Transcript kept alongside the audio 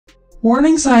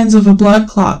Warning signs of a blood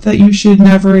clot that you should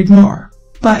never ignore.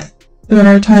 But there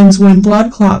are times when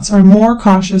blood clots are more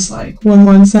cautious, like when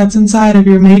one sets inside of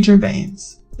your major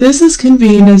veins. This is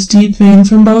convened as deep vein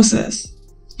thrombosis,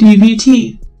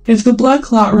 DVT. If the blood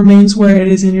clot remains where it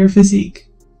is in your physique,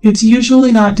 it's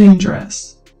usually not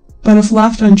dangerous. But if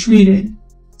left untreated,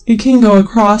 it can go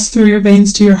across through your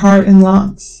veins to your heart and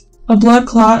lungs. A blood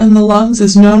clot in the lungs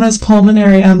is known as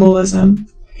pulmonary embolism.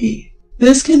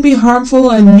 This can be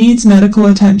harmful and needs medical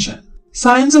attention.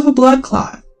 Signs of a blood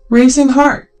clot. Racing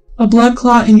heart. A blood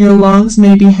clot in your lungs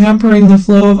may be hampering the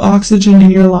flow of oxygen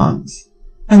in your lungs,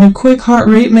 and a quick heart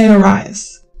rate may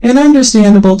arise. In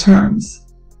understandable terms,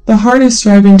 the heart is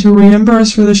striving to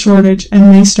reimburse for the shortage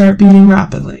and may start beating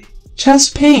rapidly.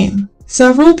 Chest pain.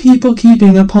 Several people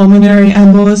keeping a pulmonary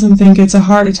embolism think it's a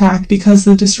heart attack because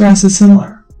the distress is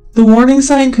similar. The warning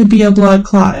sign could be a blood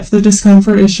clot if the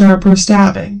discomfort is sharp or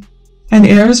stabbing, and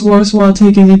air is worse while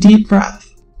taking a deep breath.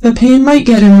 The pain might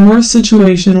get in a worse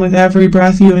situation with every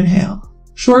breath you inhale.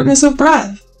 Shortness of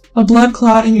breath. A blood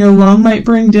clot in your lung might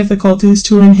bring difficulties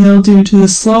to inhale due to the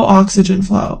slow oxygen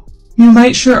flow. You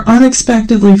might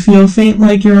unexpectedly feel faint,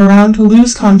 like you're around to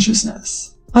lose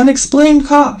consciousness. Unexplained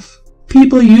cough.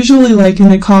 People usually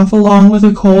liken a cough along with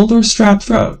a cold or strep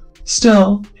throat.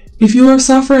 Still, if you are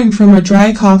suffering from a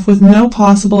dry cough with no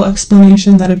possible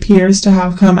explanation that appears to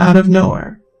have come out of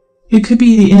nowhere, it could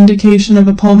be the indication of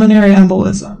a pulmonary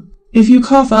embolism. If you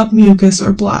cough up mucus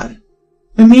or blood,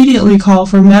 immediately call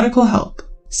for medical help.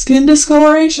 Skin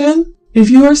discoloration. If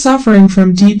you are suffering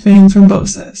from deep vein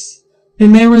thrombosis, it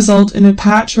may result in a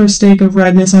patch or stake of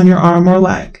redness on your arm or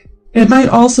leg. It might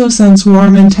also sense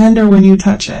warm and tender when you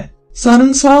touch it.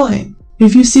 Sudden swelling.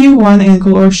 If you see one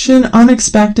ankle or shin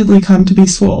unexpectedly come to be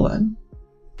swollen,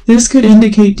 this could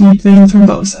indicate deep vein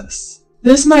thrombosis.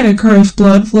 This might occur if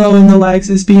blood flow in the legs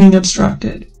is being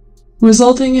obstructed,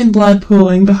 resulting in blood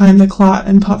pooling behind the clot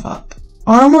and puff up.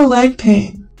 Arm or leg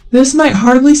pain. This might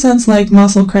hardly sense like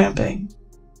muscle cramping,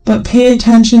 but pay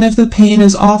attention if the pain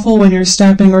is awful when you're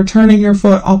stepping or turning your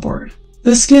foot upward.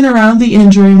 The skin around the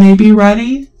injury may be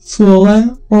ruddy,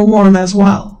 swollen, or warm as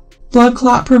well. Blood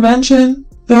clot prevention.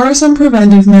 There are some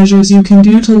preventive measures you can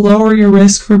do to lower your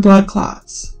risk for blood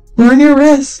clots. Learn your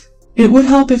risk. It would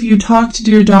help if you talked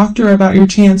to your doctor about your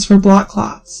chance for blood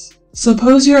clots.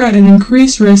 Suppose you're at an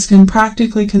increased risk and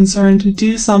practically concerned to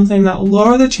do something that will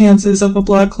lower the chances of a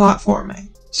blood clot forming.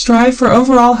 Strive for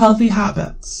overall healthy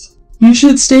habits. You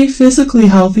should stay physically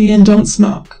healthy and don't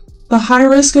smoke. The high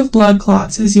risk of blood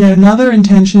clots is yet another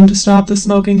intention to stop the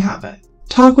smoking habit.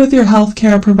 Talk with your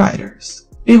healthcare providers.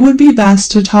 It would be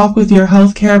best to talk with your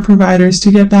healthcare providers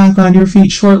to get back on your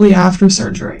feet shortly after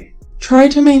surgery. Try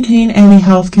to maintain any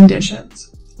health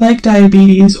conditions, like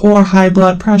diabetes or high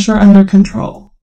blood pressure, under control.